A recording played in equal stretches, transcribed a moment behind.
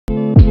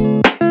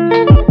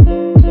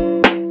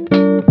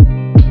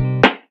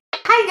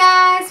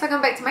welcome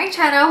back to my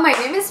channel. My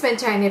name is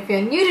Winter, and if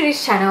you're new to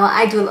this channel,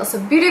 I do lots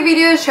of beauty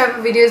videos,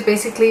 travel videos,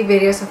 basically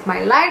videos of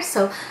my life.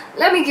 So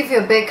let me give you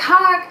a big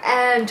hug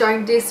and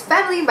join this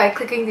family by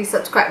clicking the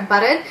subscribe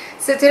button.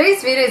 So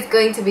today's video is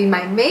going to be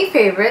my May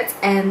favorites,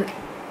 and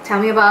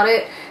tell me about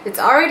it. It's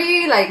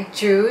already like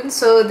June,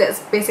 so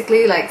that's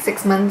basically like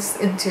 6 months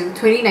into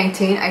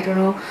 2019. I don't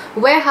know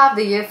where half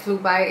the year flew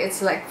by.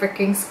 It's like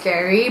freaking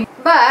scary.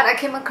 But I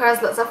came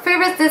across lots of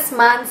favorites this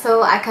month,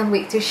 so I can't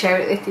wait to share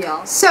it with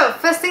y'all. So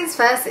first things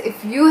first,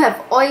 if you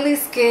have oily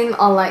skin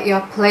or like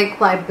you're plagued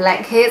by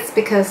blackheads,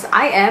 because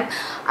I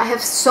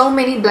have so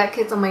many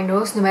blackheads on my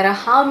nose. No matter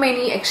how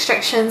many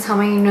extractions, how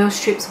many nose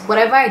strips,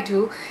 whatever I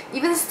do,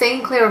 even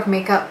staying clear of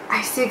makeup,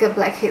 I still get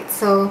blackheads.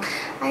 So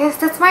I guess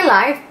that's my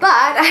life. But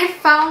I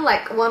found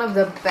like one of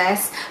the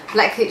best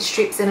blackhead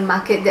strips in the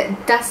market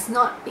that does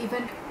not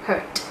even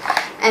hurt,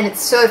 and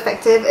it's so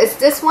effective. It's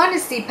this one.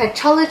 Is the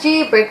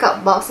Pathology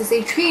Breakup Box. It's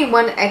a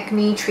 3-in-1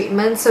 acne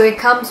treatment. So it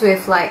comes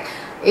with like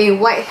a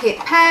whitehead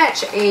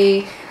patch,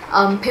 a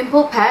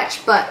pimple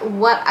patch, but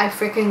what I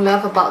freaking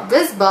love about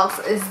this box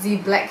is the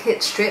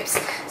blackhead strips.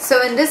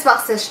 So in this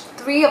box there's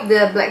 3 of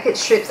the blackhead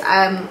strips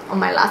on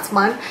my last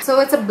one. So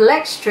it's a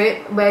black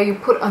strip where you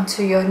put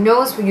onto your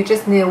nose, where you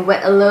just need to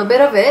wet a little bit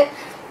of it,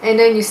 and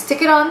then you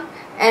stick it on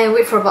and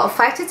wait for about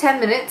 5 to 10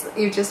 minutes.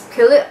 You just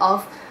peel it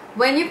off.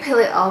 When you peel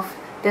it off,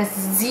 there's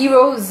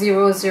zero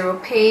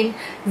pain,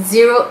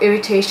 zero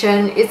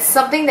irritation. It's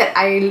something that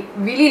I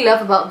really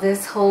love about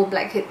this whole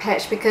blackhead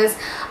patch, because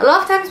a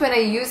lot of times when I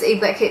use a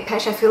blackhead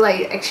patch, I feel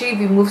like it actually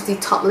removes the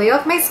top layer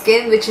of my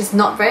skin, which is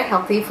not very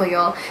healthy for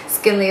your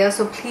skin layer.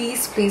 So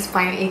please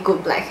find a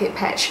good blackhead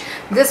patch.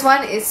 This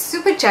one is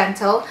super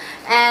gentle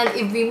and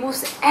it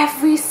removes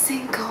every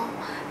single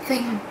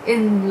thing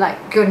in like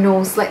your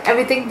nose, like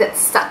everything that's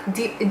stuck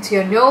deep into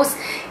your nose.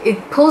 It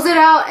pulls it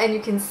out and you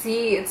can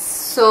see it's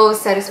so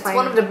satisfying.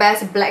 It's one of the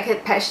best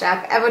blackhead patch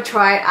that I've ever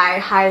tried. I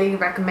highly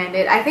recommend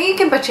it. I think you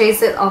can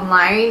purchase it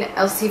online.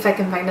 I'll see if I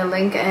can find a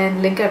link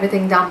and link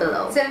everything down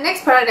below. So the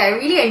next product that I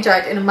really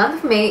enjoyed in the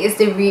month of May is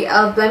the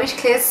recc Blemish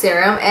Clear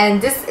Serum, and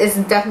this is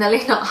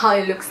definitely not how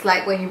it looks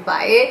like when you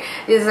buy it.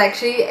 This is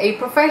actually a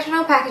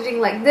professional packaging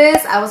like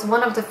this. I was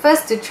one of the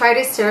first to try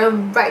this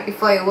serum right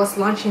before it was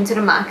launched into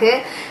the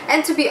market.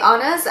 And to be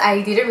honest,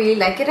 I didn't really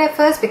like it at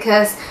first,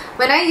 because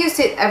when I used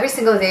it every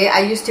single day, I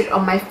used it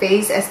on my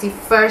face as the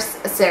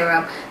first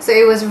serum. So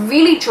it was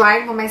really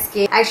drying for my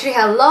skin. I actually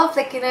had a lot of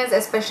flakiness,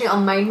 especially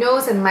on my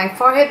nose and my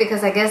forehead,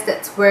 because I guess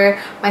that's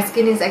where my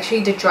skin is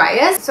actually the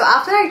driest. So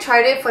after I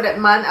tried it for that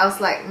month, I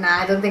was like,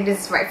 nah, I don't think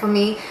this is right for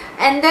me.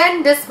 And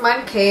then this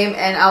month came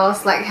and I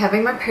was like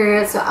having my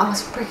period, so I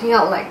was freaking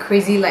out like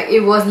crazy. Like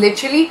it was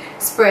literally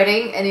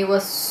spreading and it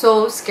was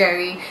so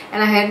scary,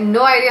 and I had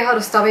no idea how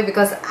to stop it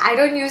because I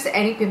don't use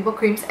any pimple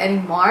creams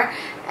anymore,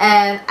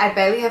 and I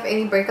barely have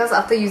any breakouts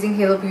after using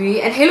Halo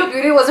Beauty, and Halo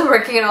Beauty wasn't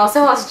working at all.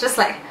 So I was just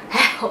like,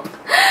 help.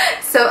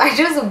 So I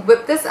just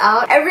whipped this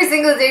out. Every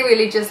single day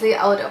religiously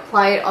I would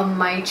apply it on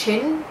my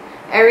chin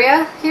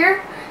area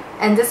here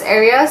and this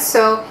area.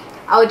 So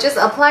I would just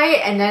apply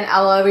it and then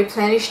I will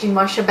replenish the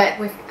moisture back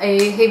with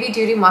a heavy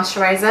duty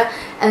moisturizer,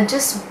 and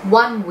just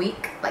 1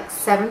 week, like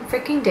 7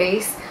 freaking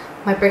days,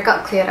 my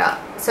breakout cleared up.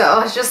 So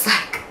I was just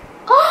like,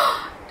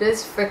 oh,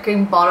 this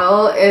freaking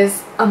bottle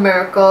is a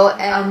miracle.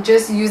 And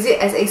just use it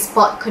as a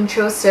spot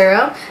control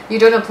serum. You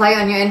don't apply it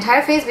on your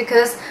entire face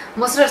because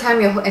most of the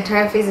time your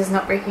entire face is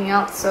not breaking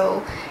out.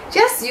 So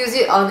just use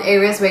it on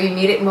areas where you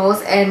need it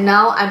most, and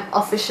now I'm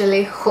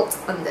officially hooked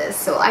on this.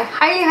 So I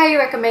highly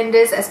recommend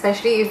this,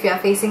 especially if you are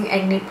facing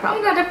acne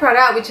problems. Another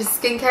product which is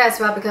skincare as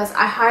well, because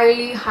I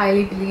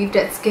highly believe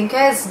that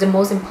skincare is the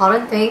most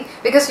important thing,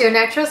 because your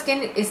natural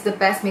skin is the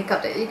best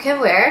makeup that you can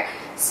wear.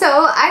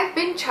 So I've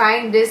been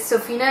trying this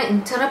Sofina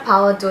Internal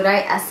Power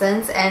Dodai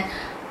Essence, and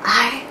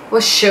I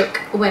was shook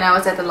when I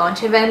was at the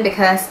launch event,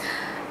 because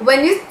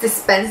when you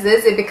dispense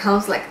this, it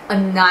becomes like a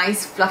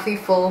nice fluffy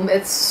foam.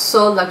 It's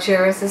so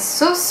luxurious, it's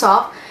so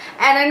soft.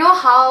 And I know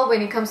how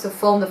when it comes to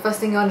foam, the first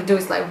thing you want to do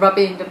is like rub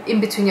it in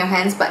between your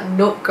hands, but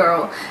nope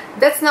girl,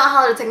 that's not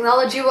how the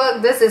technology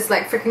works. This is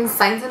like freaking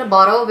science in a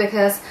bottle,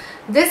 because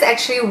this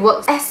actually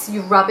works as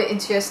you rub it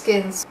into your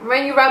skin. So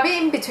when you rub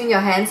it in between your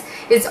hands,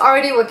 it's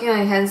already working on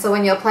your hands, so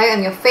when you apply it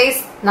on your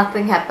face,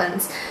 nothing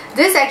happens.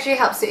 This actually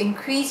helps to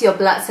increase your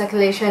blood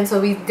circulation. So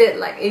we did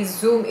like a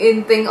zoom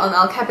in thing on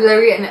our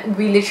capillary, and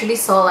we literally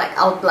saw like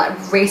our blood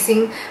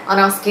racing on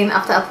our skin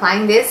after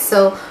applying this.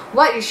 So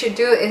what you should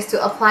do is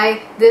to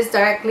apply this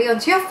directly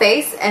onto your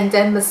face and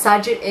then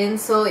massage it in.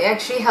 So it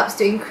actually helps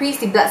to increase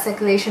the blood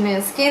circulation in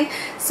your skin,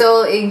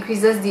 so it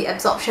increases the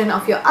absorption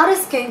of your other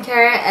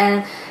skincare,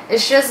 and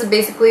it's just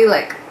basically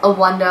like a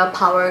wonder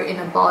power in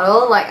a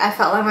bottle. Like I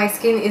felt like my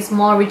skin is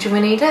more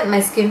rejuvenated,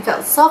 my skin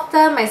felt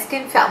softer, my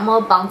skin felt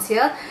more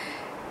bouncier.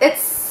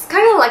 It's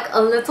kind of like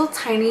a little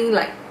tiny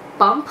like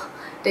bump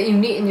that you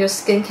need in your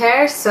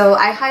skincare. So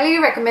I highly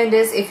recommend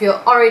this if you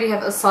already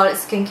have a solid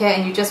skincare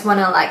and you just want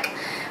to like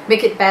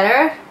make it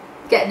better.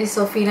 Get the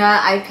Sofina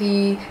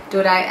IP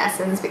Dodai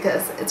Essence,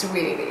 because it's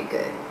really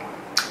good.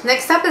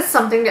 Next up is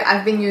something that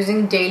I've been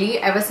using daily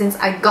ever since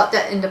I got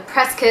that in the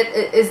press kit.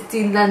 It is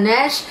the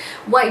Laneige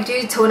White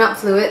Dew Tone Up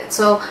Fluid.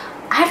 So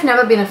I've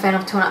never been a fan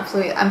of tone up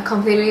fluid. I'm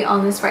completely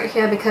honest right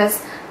here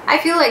because I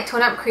feel like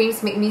tone up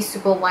creams make me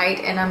super white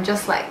and I'm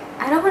just like,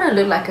 I don't want to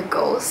look like a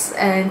ghost.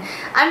 And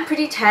I'm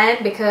pretty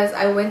tan because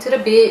I went to the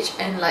beach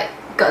and like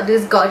got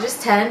this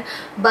gorgeous tan.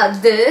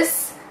 But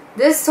this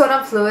tone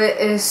up fluid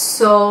is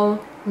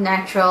so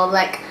natural.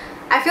 Like,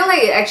 I feel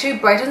like it actually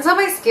brightens up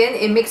my skin.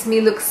 It makes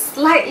me look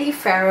slightly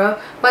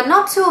fairer but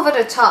not too over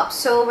the top.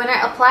 So when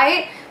I apply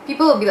it,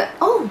 people will be like,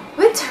 oh,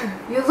 Winter,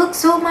 you look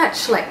so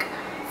much like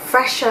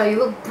fresher, you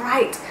look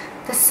bright.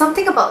 There's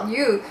something about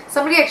you.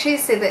 Somebody actually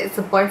said that it's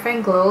a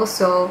boyfriend glow,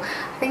 so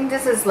I think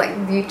this is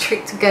like the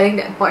trick to getting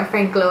that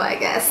boyfriend glow, I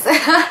guess.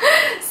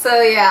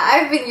 So yeah,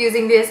 I've been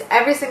using this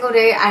every single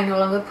day. I no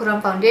longer put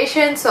on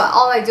foundation, so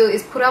all I do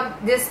is put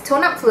up this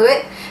tone up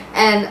fluid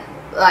and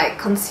like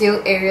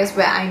conceal areas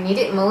where I need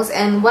it most.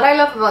 And what I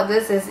love about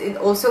this is it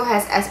also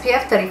has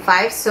SPF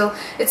 35, so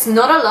it's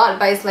not a lot,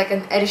 but it's like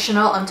an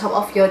additional on top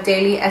of your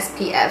daily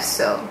SPF.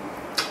 So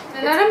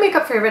another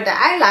makeup favorite that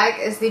I like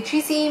is the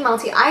recc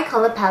Multi-Eye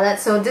Color Palette.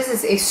 So this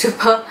is a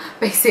super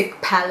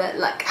basic palette.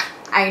 Like,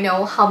 I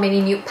know how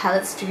many nude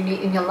palettes do you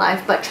need in your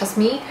life, but trust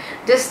me,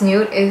 this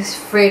nude is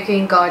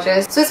freaking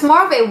gorgeous. So it's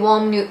more of a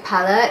warm nude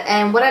palette,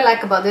 and what I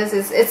like about this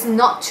is it's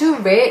not too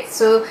red,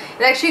 so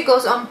it actually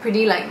goes on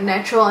pretty like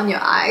natural on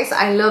your eyes.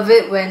 I love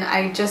it when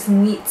I just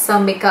need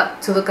some makeup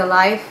to look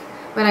alive.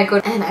 When I go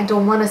and I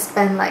don't want to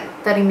spend like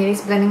 30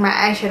 minutes blending my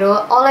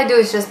eyeshadow, all I do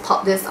is just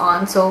pop this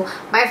on. So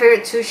my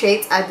favorite two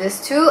shades are this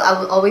two. I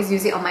will always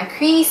use it on my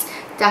crease,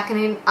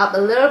 darkening up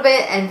a little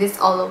bit, and this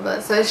all over.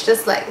 So it's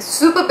just like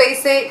super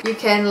basic. You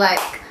can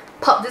like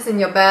pop this in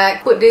your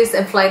bag, put this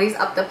and fly this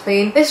up the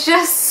plane. It's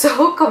just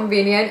so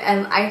convenient,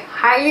 and I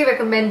highly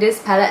recommend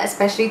this palette,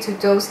 especially to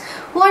those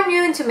who are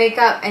new into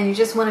makeup and you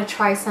just want to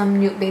try some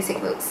nude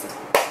basic looks.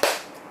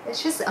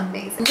 It's just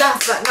amazing.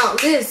 Last but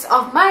not least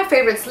of my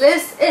favorites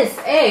list is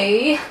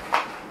a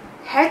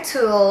hair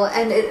tool,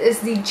 and it is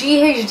the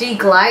GHD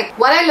Glide.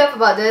 What I love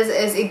about this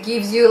is it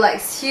gives you like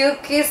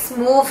silky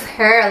smooth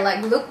hair.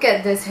 Like, look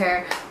at this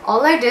hair.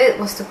 All I did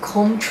was to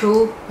comb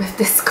through with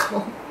this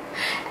comb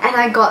and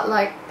I got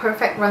like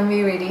perfect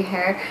runway ready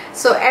hair.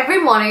 So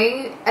every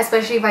morning,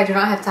 especially if I do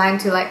not have time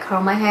to like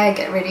curl my hair,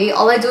 get ready,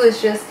 all I do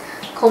is just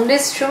comb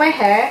this through my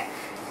hair,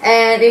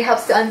 and it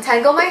helps to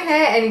untangle my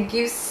hair and it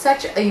gives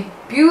such a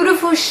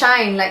beautiful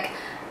shine. Like,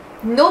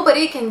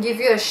 nobody can give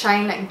you a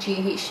shine like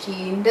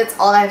GHD. That's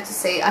all I have to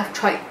say. I've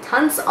tried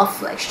tons of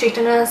like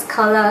straighteners,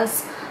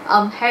 colors,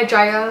 hair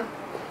dryer.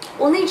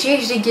 Only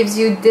GHD gives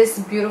you this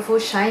beautiful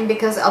shine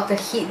because of the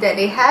heat that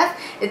they have.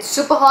 It's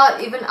super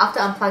hot. Even after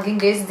unplugging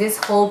this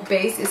whole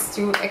base is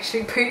still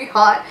actually pretty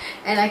hot,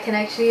 and I can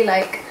actually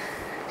like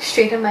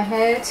straighten my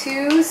hair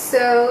too.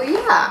 So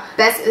yeah,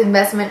 best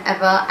investment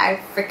ever.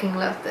 I freaking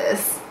love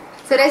this.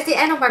 So that's the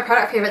end of my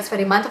product favorites for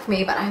the month of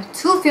May, but I have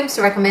two films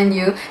to recommend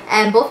you,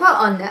 and both are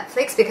on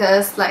Netflix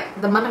because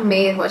like the month of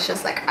May was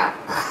just like a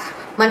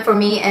month for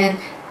me, and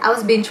I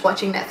was binge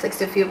watching Netflix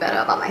to feel better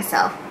about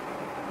myself.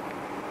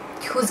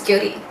 Who's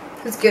guilty?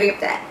 Who's guilty of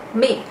that?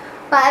 Me.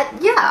 But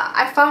yeah,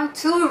 I found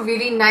two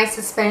really nice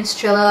suspense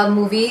thriller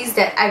movies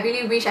that I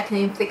really wish I can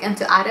inflict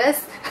onto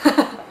others.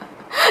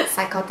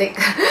 Psychotic.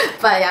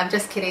 But yeah, I'm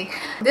just kidding.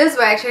 These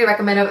were actually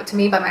recommended to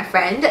me by my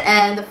friend,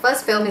 and the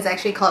first film is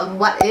actually called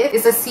What If.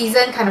 It's a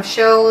season kind of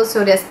show,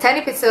 so there's 10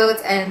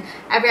 episodes, and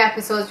every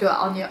episode you're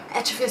on your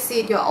edge of your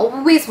seat. You're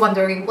always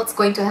wondering what's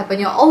going to happen.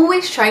 You're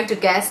always trying to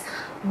guess,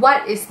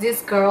 what is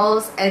this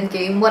girl's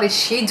endgame? What is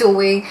she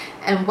doing?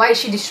 And why is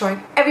she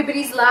destroying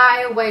everybody's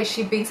life? Why is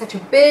she being such a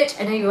bitch?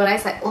 And then you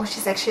realize like, oh,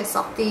 she's actually a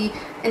softie.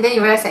 And then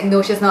you realize like,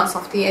 no, she's not a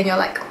softie. And you're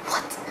like,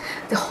 what?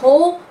 The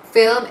whole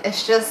film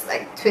is just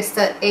like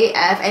twisted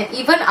AF. And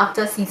even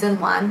after season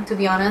 1, to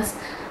be honest,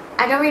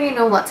 I don't really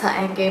know what's her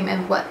endgame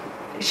and what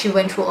she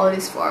went through all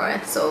this for.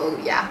 So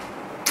yeah,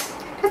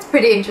 that's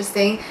pretty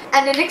interesting.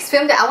 And the next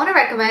film that I want to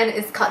recommend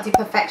is called The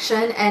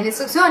Perfection, and it's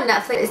also on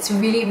Netflix. It's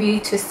really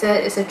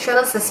twisted. It's a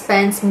thriller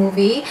suspense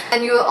movie,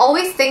 and you will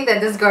always think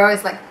that this girl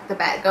is like the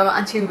bad girl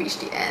until you reach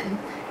the end.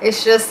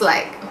 It's just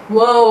like,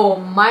 whoa,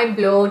 mind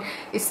blown.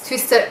 It's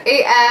twisted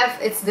AF.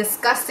 It's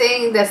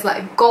disgusting. There's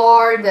like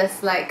gore,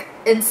 there's like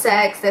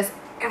insects, there's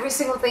every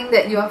single thing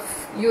that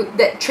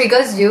that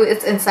triggers you,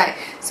 it's inside.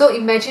 So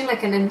imagine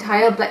like an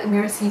entire Black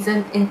Mirror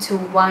season into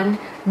one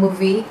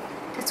movie.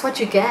 That's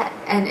what you get,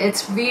 and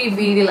it's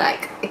really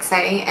like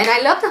exciting. And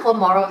I love the whole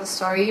moral of the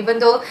story, even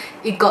though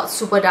it got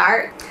super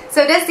dark.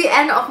 So that's the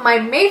end of my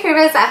May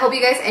favorites. I hope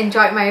you guys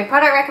enjoyed my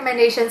product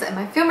recommendations and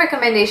my film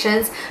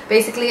recommendations.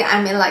 Basically,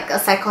 I'm in like a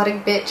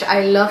psychotic bitch.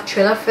 I love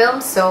thriller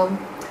films, so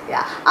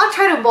yeah, I'll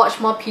try to watch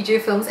more PG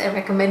films and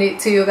recommend it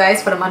to you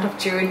guys for the month of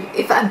June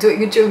if I'm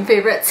doing a June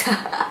favorites.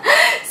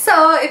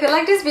 So if you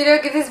like this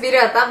video, give this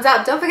video a thumbs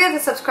up. Don't forget to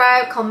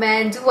subscribe,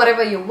 comment, do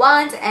whatever you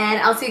want,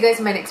 and I'll see you guys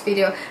in my next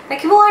video.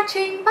 Thank you for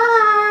watching.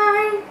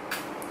 Bye!